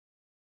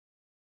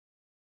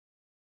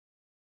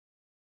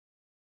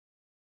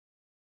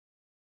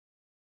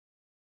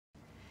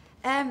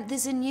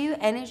There's a new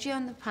energy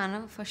on the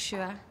panel for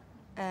sure.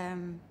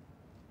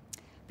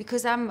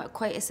 Because I'm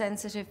quite a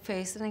sensitive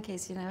person, in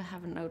case you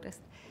haven't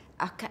noticed.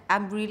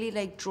 I'm really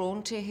like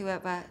drawn to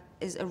whoever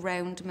is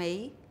around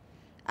me,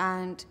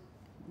 and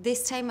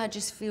this time I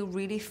just feel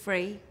really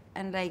free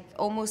and like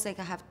almost like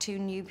I have two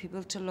new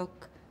people to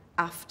look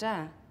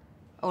after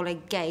or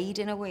like guide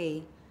in a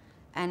way,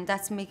 and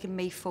that's making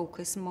me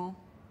focus more,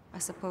 I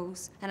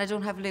suppose. And I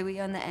don't have Louis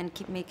on the end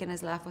keep making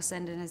us laugh or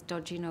sending us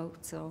dodgy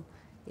notes or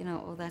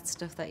all that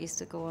stuff that used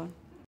to go on.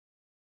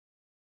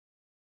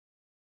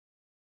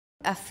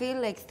 I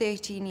feel like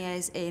 13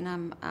 years in,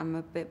 I'm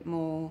a bit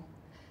more,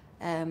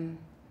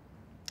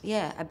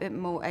 a bit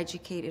more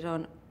educated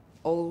on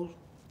all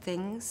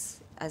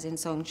things, as in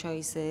song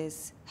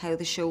choices, how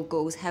the show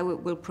goes, how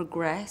it will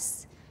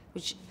progress,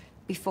 which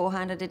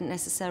beforehand I didn't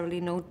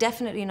necessarily know.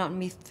 Definitely not in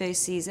my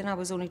first season. I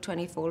was only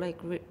 24, like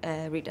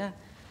Rita.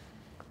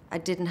 I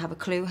didn't have a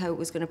clue how it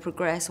was going to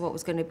progress, what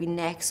was going to be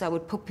next. So I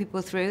would put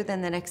people through,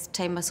 then the next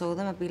time I saw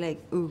them, I'd be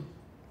like, ooh,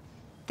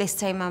 this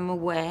time I'm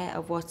aware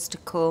of what's to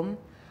come,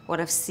 what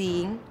I've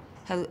seen,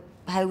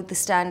 how the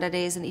standard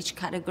is in each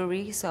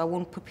category, so I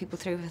won't put people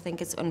through if I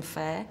think it's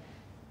unfair,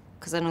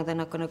 because I know they're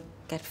not going to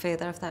get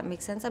further, if that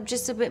makes sense. I'm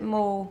just a bit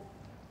more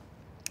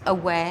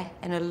aware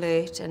and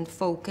alert and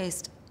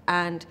focused,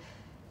 and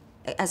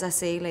as I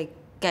say, like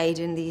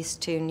guiding these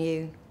two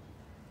new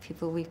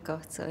people we've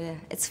got. So yeah,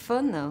 it's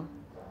fun though.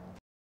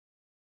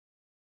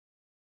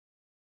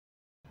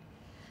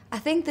 I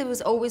think there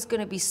was always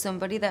going to be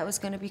somebody that was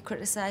going to be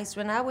criticised.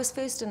 When I was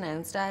first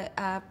announced,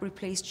 I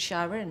replaced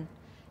Sharon.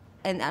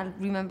 And I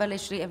remember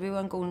literally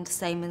everyone going,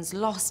 Simon's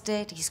lost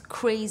it, he's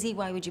crazy,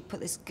 why would you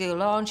put this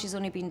girl on? She's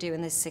only been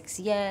doing this 6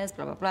 years,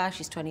 blah, blah, blah,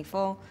 she's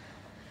 24.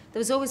 There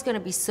was always going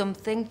to be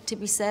something to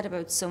be said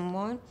about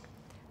someone.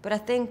 But I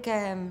think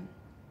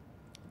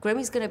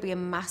Grimmy's going to be a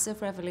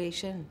massive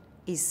revelation.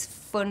 He's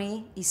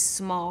funny, he's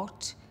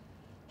smart,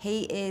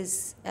 he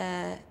is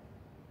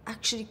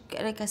actually,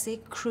 like I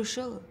say,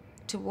 crucial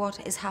to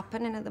what is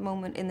happening at the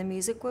moment in the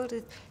music world.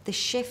 The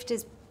shift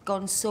has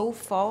gone so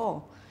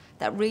far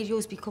that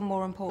radio's become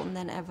more important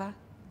than ever,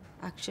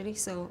 actually.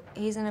 So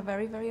he's in a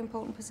very, very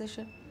important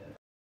position.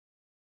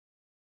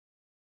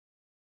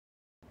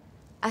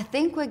 I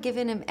think we're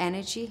giving him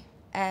energy.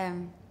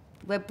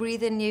 We're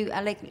breathing new.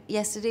 Like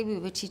yesterday, we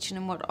were teaching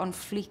him what on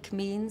fleek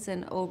means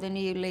and all the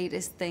new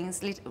latest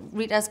things.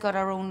 Rita's got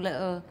her own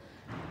little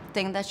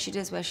thing that she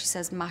does where she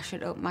says, mash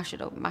it up, mash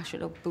it up, mash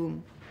it up,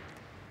 boom.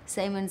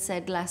 Simon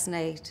said last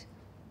night,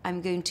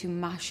 I'm going to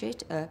mash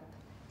it up,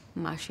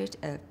 mash it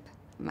up.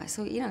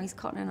 So, he's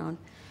cottoning on.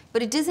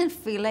 But it doesn't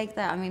feel like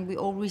that. I mean, we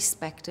all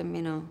respect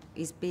him,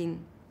 He's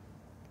been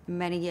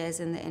many years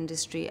in the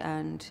industry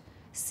and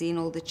seen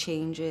all the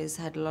changes,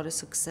 had a lot of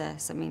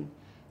success. I mean,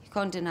 you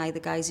can't deny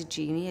the guy's a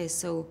genius.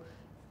 So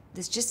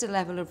there's just a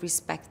level of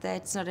respect there.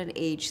 It's not an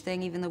age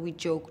thing, even though we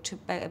joked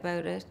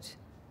about it.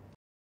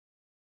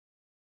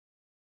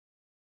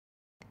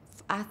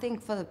 I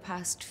think for the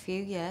past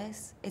few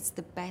years, it's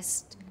the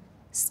best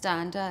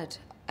standard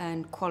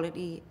and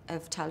quality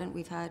of talent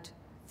we've had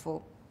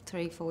for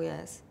 3-4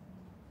 years.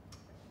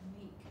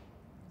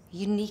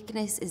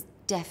 Uniqueness is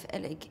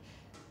definitely like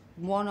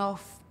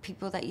one-off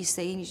people that you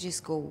see and you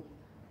just go,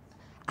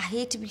 I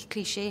hate to be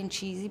cliche and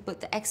cheesy,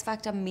 but the X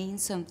Factor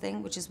means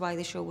something, which is why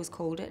the show was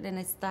called it, and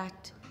it's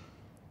that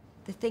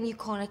the thing you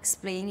can't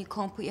explain, you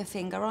can't put your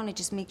finger on, it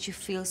just makes you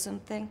feel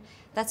something.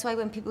 That's why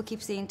when people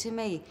keep saying to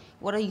me,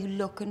 what are you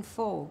looking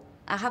for?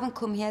 I haven't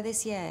come here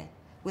this year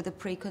with a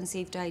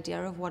preconceived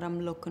idea of what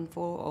I'm looking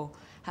for, or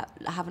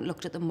I haven't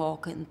looked at the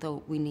market and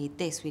thought, we need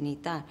this, we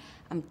need that.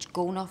 I'm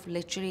going off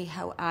literally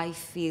how I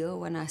feel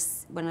when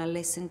I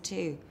listen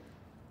to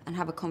and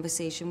have a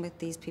conversation with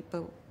these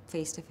people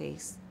face to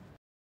face.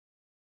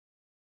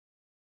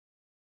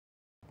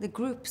 The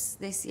groups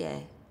this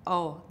year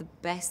are the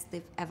best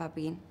they've ever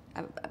been.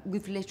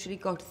 We've literally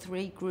got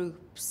 3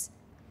 groups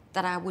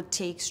that I would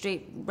take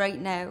straight right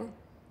now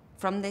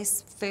from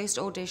this first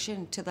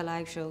audition to the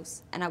live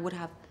shows, and I would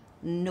have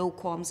no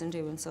qualms in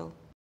doing so.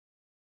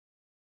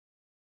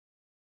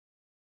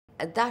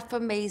 That for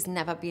me has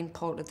never been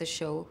part of the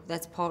show.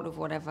 That's part of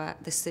whatever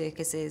the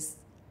circus is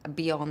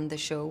beyond the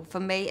show. For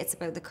me, it's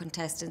about the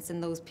contestants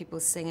and those people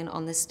singing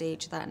on the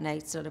stage that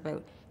night. It's not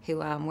about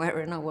who I'm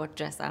wearing or what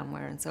dress I'm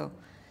wearing. So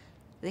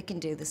they can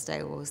do the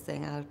Star Wars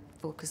thing. I'll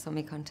focus on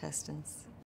my contestants.